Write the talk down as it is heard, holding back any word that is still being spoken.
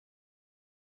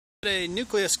A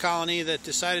nucleus colony that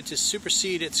decided to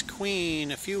supersede its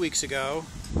queen a few weeks ago,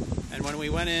 and when we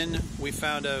went in we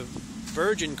found a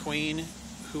virgin queen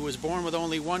who was born with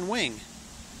only one wing.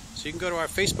 So you can go to our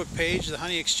Facebook page, the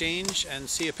Honey Exchange, and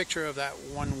see a picture of that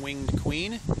one-winged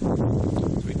queen.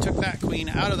 So we took that queen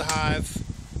out of the hive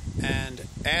and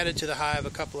added to the hive a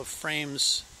couple of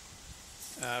frames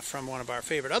from one of our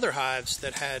favorite other hives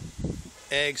that had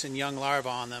eggs and young larvae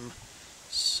on them.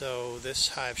 So this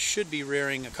hive should be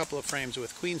rearing a couple of frames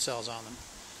with queen cells on them.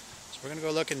 So we're going to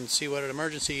go look and see what an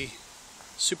emergency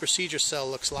supersedure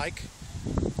cell looks like.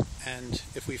 And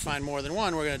if we find more than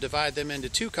one, we're going to divide them into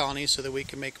two colonies so that we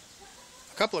can make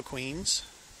a couple of queens.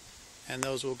 And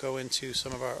those will go into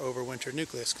some of our overwinter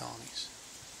nucleus colonies.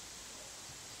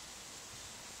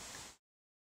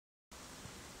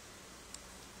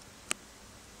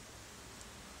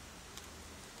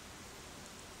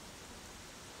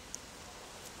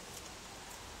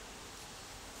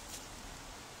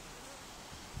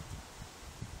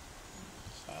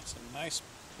 That's a nice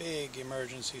big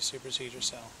emergency supersedure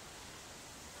cell.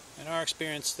 In our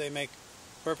experience, they make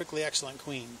perfectly excellent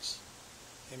queens.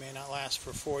 They may not last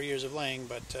for 4 years of laying,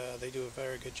 but they do a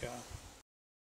very good job.